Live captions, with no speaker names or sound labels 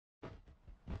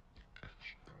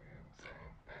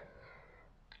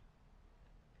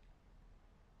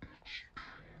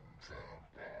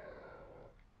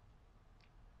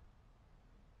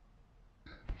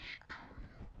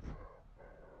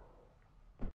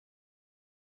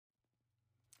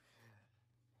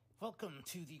Welcome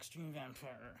to the Extreme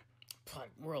Vampyr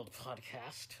World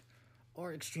Podcast,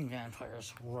 or Extreme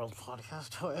Vampyrs World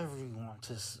Podcast, however you want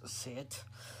to say it.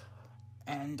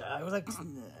 And I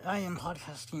am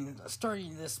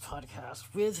starting this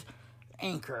podcast with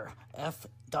Anchor,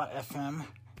 f.fm.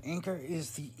 Anchor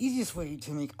is the easiest way to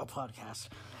make a podcast.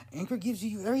 Anchor gives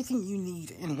you everything you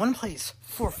need in one place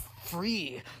for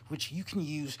free, which you can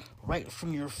use right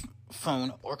from your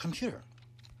phone or computer.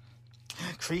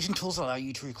 Creation tools allow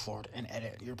you to record and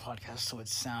edit your podcast so it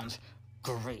sounds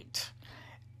great.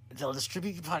 They'll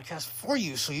distribute your podcast for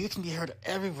you so you can be heard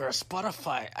everywhere: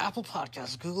 Spotify, Apple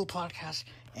Podcasts, Google Podcasts,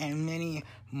 and many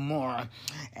more.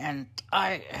 And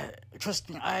trust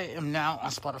me, I am now on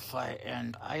Spotify,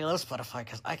 and I love Spotify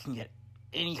because I can get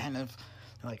any kind of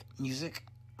music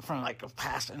from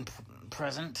past and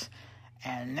present.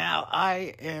 And now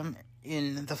I am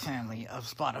in the family of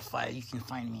Spotify. You can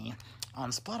find me on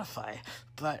Spotify,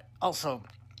 but also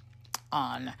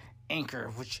on Anchor,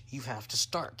 which you have to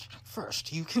start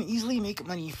first. You can easily make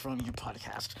money from your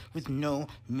podcast with no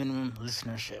minimum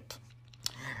listenership.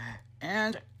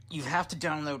 And you have to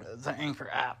download the Anchor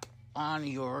app on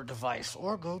your device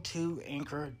or go to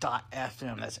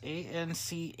anchor.fm. That's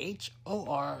anchor.fm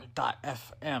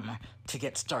to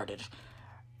get started.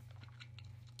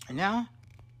 And now,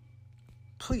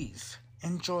 please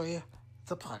enjoy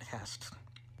the podcast.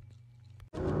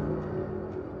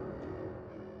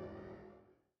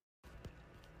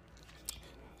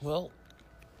 Well,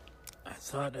 I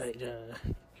thought I'd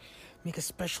make a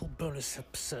special bonus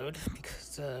episode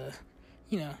because,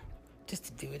 just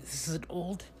to do it. This is an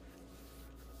old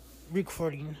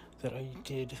recording that I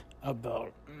did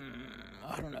about,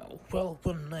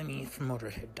 when Lemmy from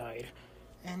Motörhead died.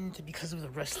 And because of the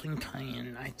wrestling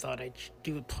tie-in, I thought I'd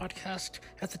do a podcast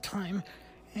at the time.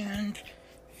 And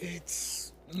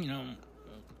it's,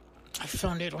 I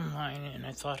found it online and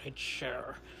I thought I'd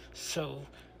share. So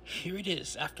here it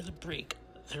is. After the break,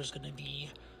 there's going to be,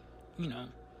 I'm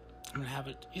going to have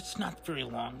it. It's not very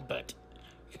long, but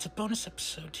it's a bonus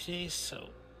episode today. So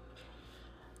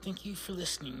thank you for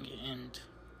listening, and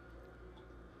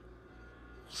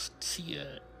see you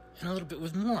in a little bit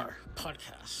with more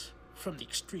podcasts from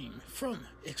Extreme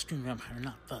Vampyr,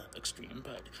 not the Extreme,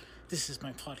 but this is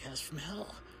my podcast from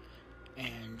hell.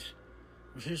 And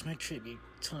here's my tribute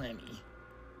to Lemmy.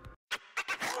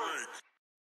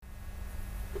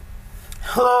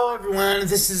 Hello everyone,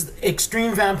 this is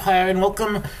Extreme Vampyr, and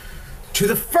welcome to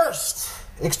the first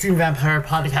Extreme Vampyr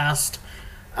podcast.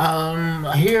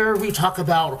 Here we talk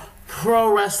about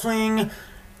pro wrestling,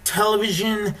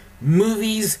 television,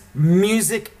 movies,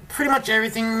 music, pretty much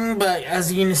everything. But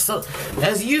as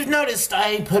you've noticed,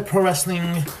 I put pro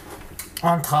wrestling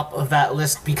on top of that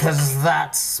list because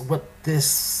that's what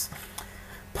this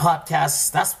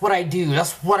podcast, that's what I do,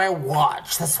 that's what I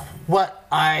watch, that's what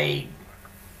I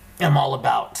am all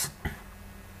about.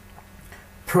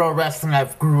 Pro wrestling,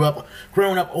 I've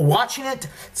grown up watching it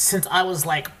since I was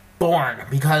born,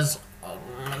 because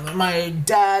my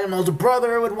dad and my older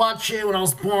brother would watch it when I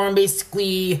was born.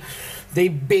 Basically, they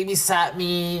babysat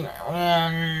me,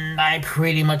 and I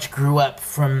pretty much grew up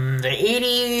from the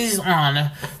 80s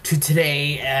on to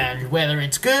today. And whether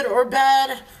it's good or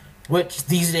bad, which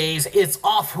these days it's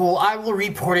awful, I will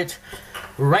report it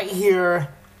right here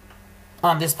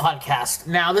on this podcast.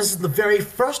 Now, this is the very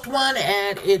first one,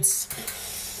 and it's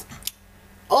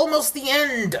almost the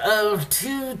end of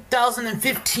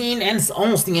 2015, and it's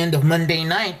almost the end of Monday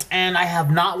night, and I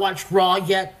have not watched Raw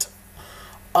yet.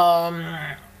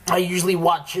 I usually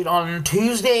watch it on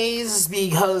Tuesdays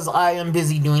because I am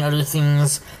busy doing other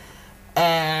things,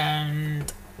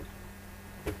 and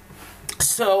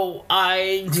so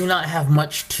I do not have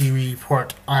much to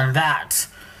report on that.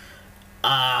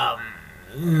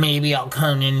 Maybe I'll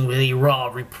come in with a Raw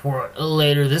report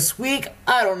later this week.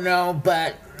 I don't know,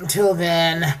 but until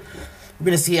then, we're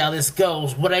going to see how this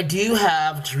goes. What I do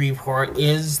have to report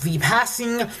is the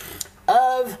passing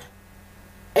of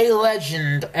a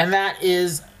legend, and that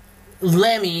is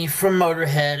Lemmy from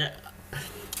Motörhead,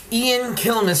 Ian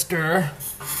Kilmister.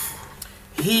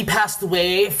 He passed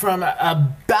away from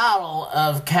a battle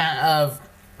of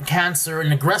cancer,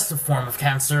 an aggressive form of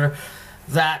cancer,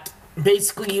 that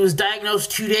basically he was diagnosed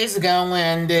 2 days ago,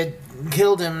 and it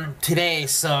killed him today.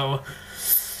 So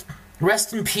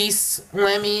rest in peace,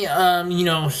 Lemmy.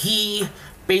 He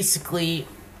basically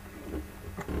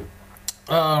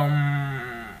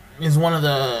is one of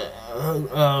the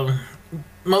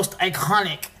most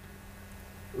iconic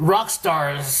rock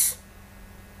stars,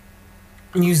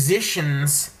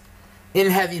 musicians in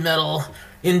heavy metal,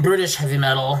 in British heavy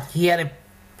metal. He had a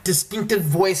distinctive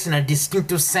voice and a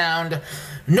distinctive sound.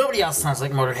 Nobody else sounds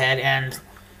like Motörhead, and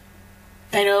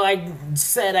I know I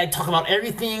said I'd talk about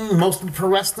everything, mostly pro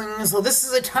wrestling, so this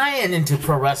is a tie-in into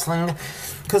pro wrestling,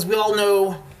 because we all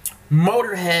know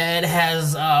Motörhead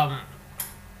has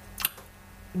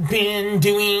been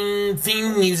doing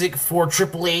theme music for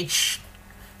Triple H,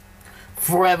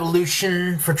 for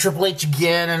Evolution, for Triple H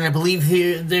again, and I believe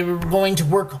they were going to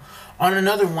work on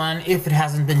another one if it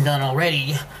hasn't been done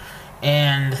already.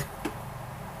 And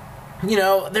you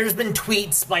know, there's been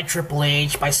tweets by Triple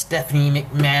H, by Stephanie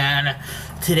McMahon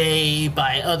today,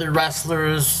 by other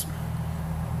wrestlers,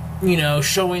 you know,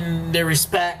 showing their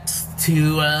respect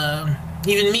to,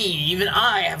 even me, even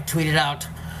I have tweeted out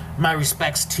my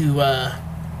respects to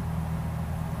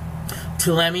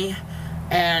Lemmy.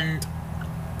 And,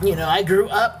 you know, I grew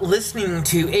up listening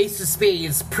to Ace of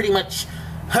Spades pretty much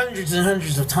hundreds and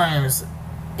hundreds of times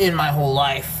in my whole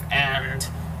life, and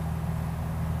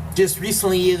just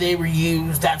recently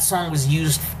that song was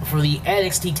used for the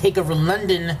NXT TakeOver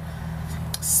London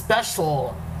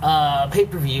special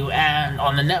pay-per-view and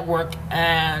on the network,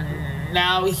 and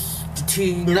now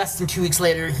less than 2 weeks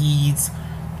later he's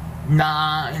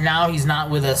not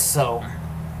with us. So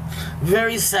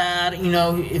very sad, you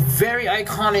know, very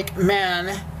iconic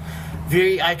man,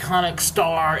 very iconic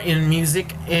star in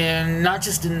music, and not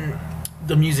just in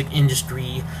the music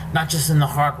industry, not just in the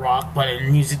hard rock, but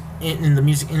in the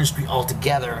music industry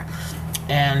altogether.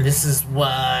 And this is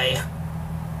why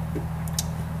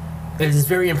it is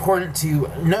very important to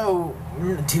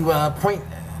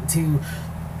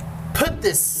put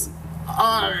this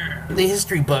on the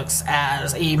history books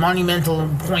as a monumental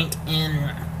point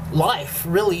in life,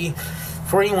 really,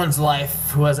 for anyone's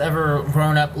life who has ever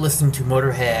grown up listening to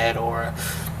Motörhead or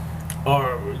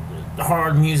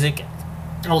hard music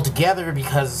altogether,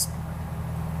 because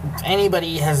if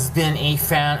anybody has been a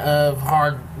fan of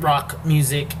hard rock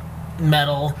music,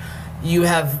 metal, you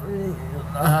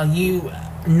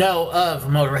know of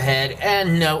Motörhead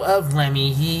and know of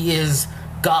Lemmy. He is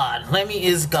God. Lemmy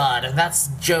is God. That's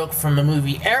a joke from the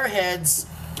movie Airheads.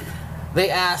 They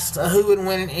asked who would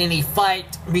win in a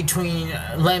fight between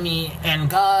Lemmy and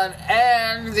God,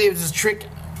 and it was a trick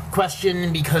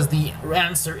question because the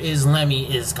answer is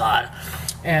Lemmy is God.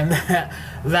 And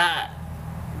that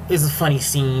is a funny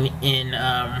scene in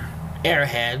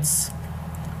Airheads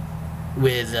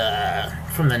with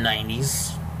from the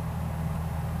 90s.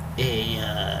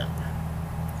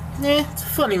 It's a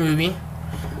funny movie,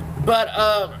 but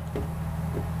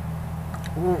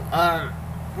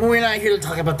we're not here to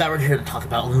talk about that. We're here to talk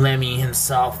about Lemmy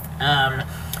himself.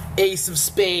 Ace of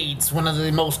Spades, one of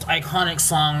the most iconic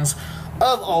songs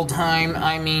of all time.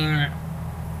 I mean,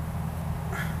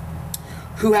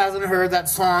 who hasn't heard that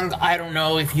song? I don't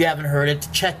know. If you haven't heard it,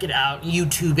 check it out.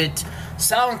 YouTube it.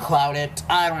 SoundCloud it.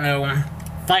 I don't know.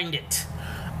 Find it.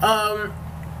 I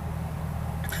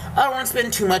don't want to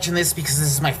spend too much on this because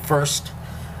this is my first.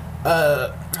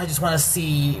 I just want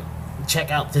to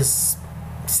check out this,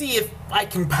 see if I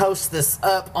can post this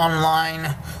up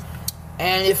online.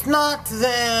 And if not,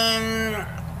 then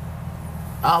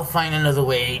I'll find another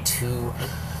way to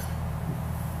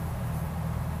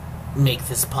make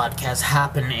this podcast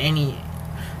happen.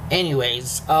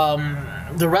 Anyways,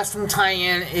 the wrestling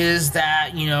tie-in is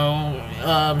that, you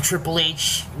know, Triple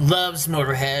H loves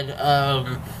Motörhead,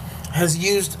 has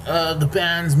used the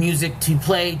band's music to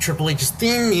play Triple H's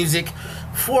theme music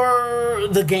for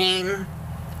the game,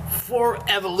 for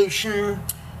Evolution,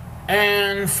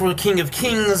 and for King of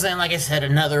Kings. And like I said,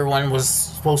 another one was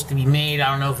supposed to be made.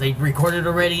 I don't know if they recorded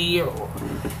already, or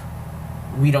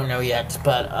we don't know yet,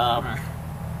 but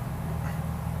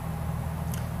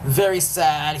very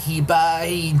sad. He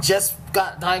just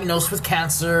got diagnosed with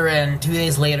cancer, and 2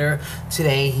 days later,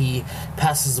 today, he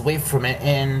passes away from it.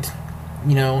 And,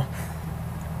 you know,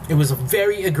 it was a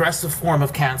very aggressive form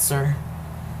of cancer.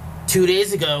 2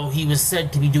 days ago, he was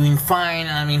said to be doing fine.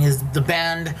 I mean,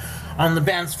 on the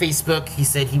band's Facebook, he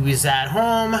said he was at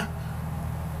home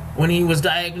when he was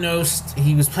diagnosed.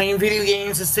 He was playing video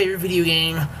games, his favorite video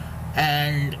game,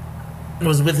 and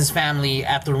was with his family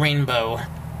at the Rainbow.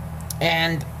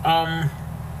 And,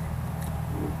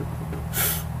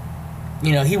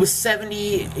 you know, he was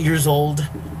 70 years old,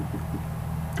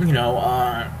 you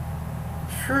know,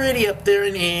 pretty up there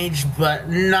in age, but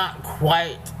not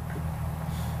quite.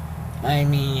 I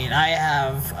mean, I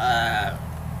have,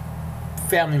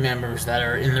 family members that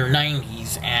are in their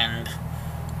 90s, and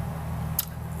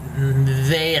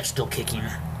they are still kicking.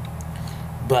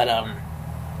 But,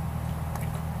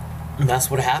 that's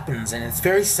what happens, and it's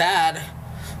very sad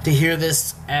to hear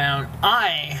this, and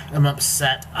I am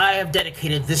upset. I have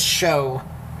dedicated this show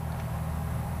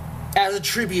as a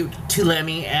tribute to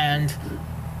Lemmy, and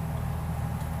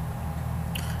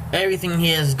everything he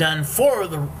has done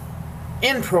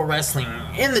in pro wrestling,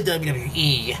 in the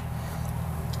WWE,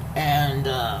 and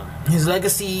his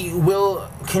legacy will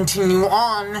continue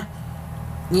on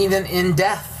even in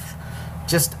death,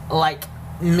 just like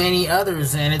many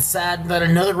others. And it's sad that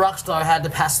another rock star had to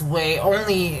pass away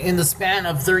only in the span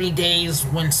of 30 days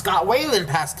when Scott Weiland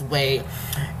passed away.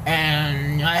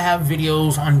 And I have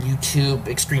videos on YouTube.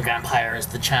 Extreme-Vampyr is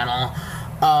the channel,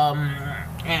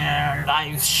 and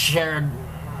I shared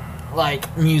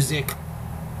like music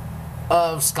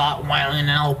of Scott Weiland,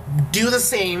 and I'll do the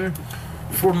same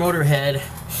for Motörhead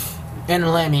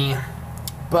and Lemmy.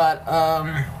 But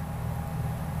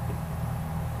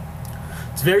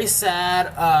it's very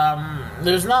sad.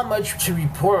 There's not much to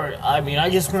report. I mean,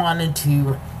 I just wanted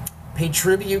to pay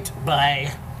tribute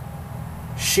by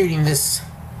shooting this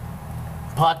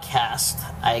podcast,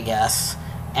 I guess,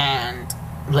 and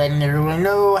letting everyone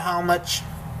know how much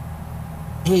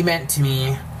he meant to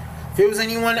me. If it was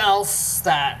anyone else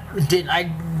that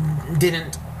I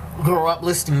didn't grow up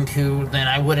listening to, then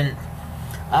I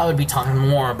would be talking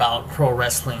more about pro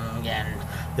wrestling and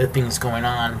the things going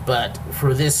on. But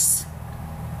for this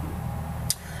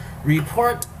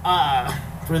report,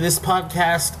 for this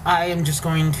podcast, I am just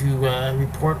going to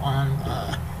report on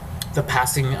the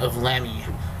passing of Lemmy.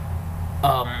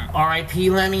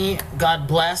 R.I.P. Lemmy, God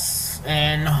bless,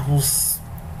 and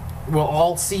we'll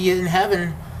all see you in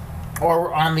heaven,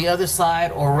 or on the other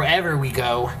side, or wherever we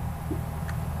go.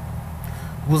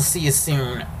 We'll see you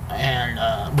soon.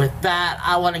 And with that,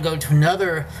 I want to go to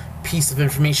another piece of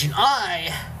information.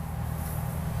 I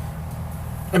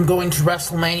am going to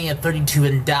WrestleMania 32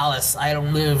 in Dallas. I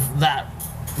don't live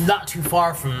not too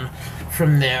far from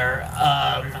there,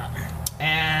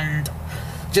 and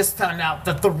just found out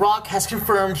that The Rock has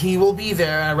confirmed he will be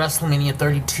there at WrestleMania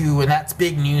 32, and that's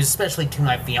big news, especially to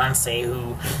my fiance,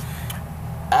 who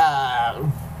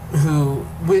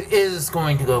is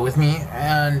going to go with me.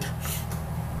 And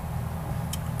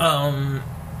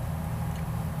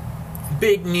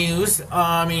big news.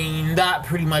 I mean, that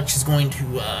pretty much is going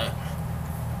to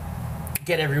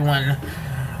get everyone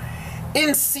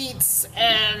in seats,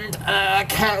 and I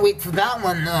can't wait for that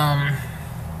one.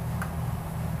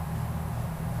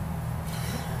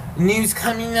 News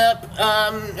coming up,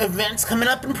 events coming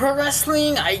up in pro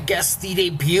wrestling. I guess the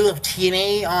debut of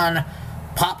TNA on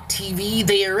Pop TV.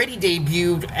 They already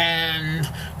debuted, and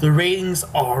the ratings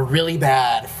are really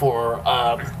bad for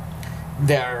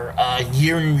their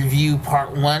year in review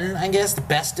part 1, I guess, the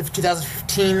best of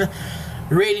 2015.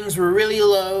 Ratings were really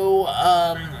low.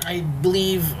 I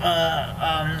believe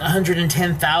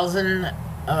 110,000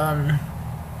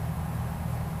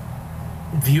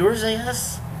 viewers, I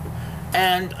guess.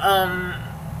 And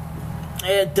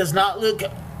it does not look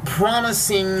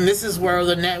promising. This is where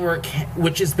the network,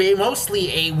 which is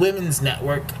mostly a women's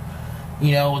network,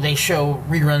 you know, they show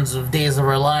reruns of Days of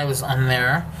Our Lives on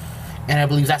there, and I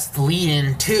believe that's the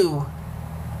lead-in to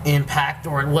Impact,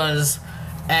 or it was,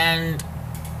 and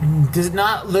does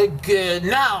not look good.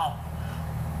 Now,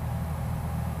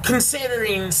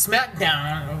 considering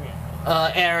SmackDown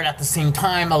aired at the same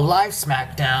time, a live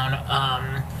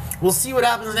SmackDown, we'll see what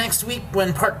happens next week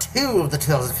when part 2 of the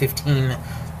 2015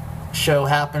 show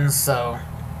happens, so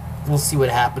we'll see what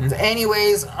happens.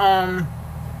 Anyways,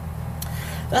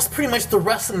 that's pretty much the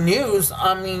wrestling news.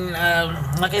 I mean,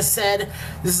 like I said,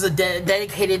 this is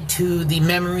dedicated to the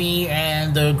memory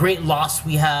and the great loss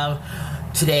we have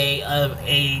today of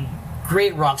a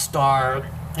great rock star,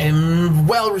 a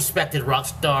well-respected rock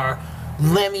star,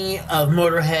 Lemmy of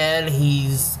Motörhead.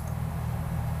 He's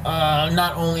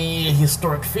not only a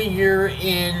historic figure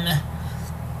in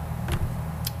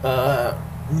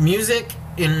music,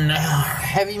 in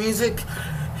heavy music,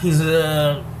 he's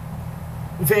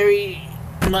very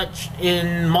much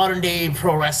in modern day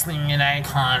pro wrestling an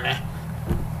icon,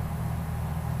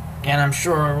 and I'm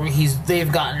sure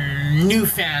they've gotten new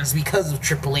fans because of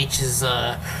Triple H's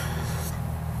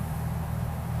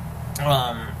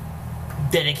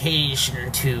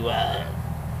dedication to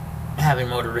having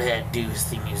Motörhead do his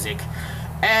theme music.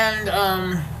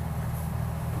 And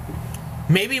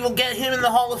maybe we'll get him in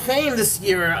the Hall of Fame this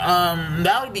year.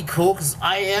 That would be cool, because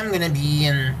I am going to be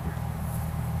in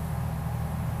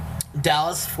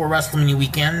Dallas for WrestleMania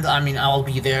weekend. I mean, I'll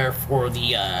be there for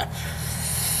the,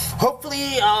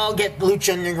 hopefully I'll get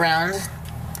Lucha Underground.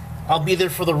 I'll be there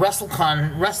for the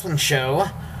WrestleCon wrestling show.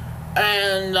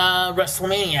 And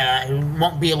WrestleMania. I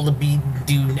won't be able to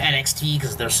do NXT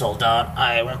because they're sold out.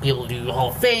 I won't be able to do Hall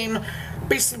of Fame,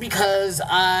 basically because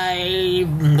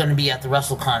I'm going to be at the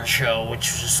WrestleCon show, which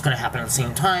is going to happen at the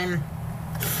same time.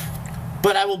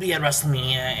 But I will be at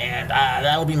WrestleMania, and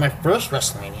that will be my first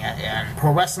WrestleMania. And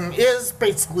pro wrestling is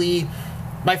basically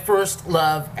my first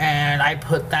love, and I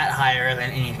put that higher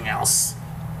than anything else.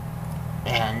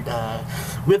 And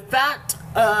with that,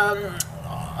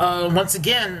 once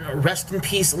again, rest in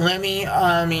peace, Lemmy.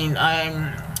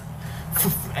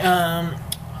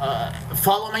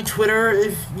 Follow my Twitter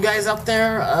if you guys out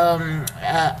there,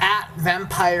 at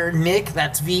Vampire Nick.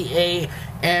 That's VAMPYRNICK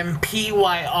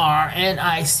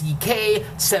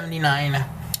 79.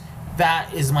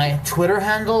 That is my Twitter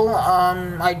handle.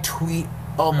 I tweet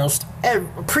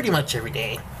pretty much every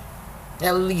day,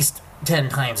 at least 10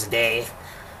 times a day.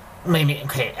 Maybe,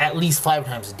 okay, at least 5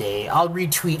 times a day. I'll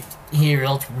retweet here,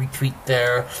 I'll retweet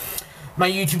there. My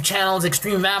YouTube channel is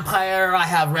Extreme-vampyr. I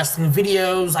have wrestling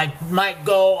videos. I might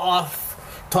go off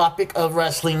topic of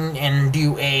wrestling and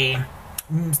do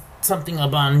something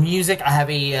about music. I have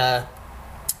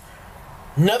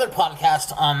another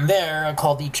podcast on there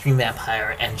called the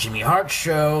Extreme-vampyr and Jimmy Hart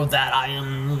Show that I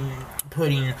am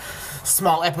putting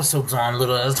small episodes on,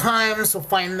 little at a time. So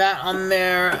find that on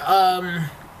there.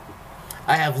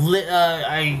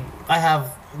 I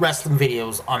have wrestling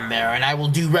videos on there, and I will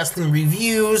do wrestling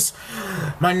reviews.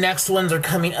 My next ones are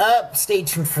coming up. Stay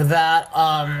tuned for that.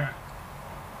 I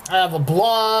have a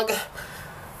blog.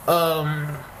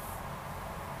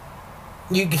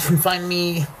 You can find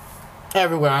me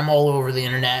everywhere. I'm all over the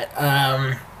internet.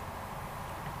 I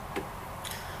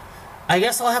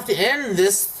guess I'll have to end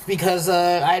this because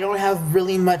I don't have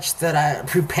really much that I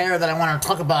prepare that I want to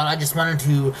talk about. I just wanted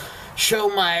to show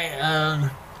my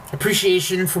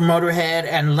appreciation for Motörhead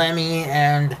and Lemmy,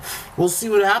 and we'll see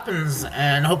what happens,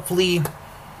 and hopefully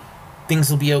things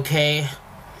will be okay.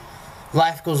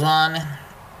 Life goes on,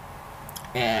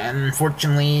 and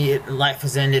unfortunately life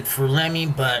has ended for Lemmy,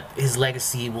 but his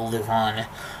legacy will live on,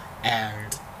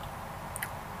 and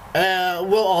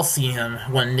we'll all see him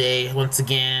one day once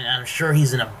again. I'm sure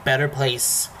he's in a better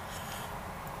place.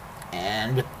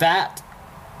 And with that,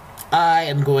 I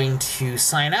am going to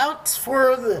sign out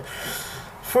for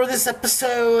this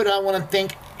episode. I want to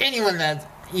thank anyone that's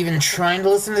even trying to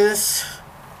listen to this,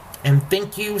 and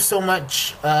thank you so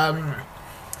much.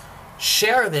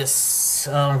 Share this.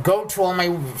 Go to all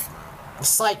my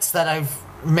sites that I've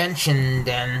mentioned,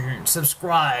 and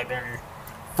subscribe and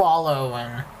follow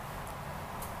and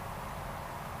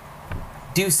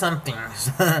do something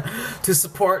to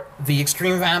support the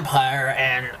Extreme-vampyr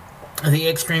and the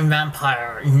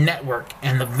Extreme-vampyr Network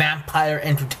and the Vampire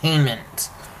Entertainment.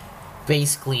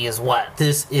 Basically is what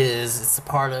this is. It's a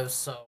part of. So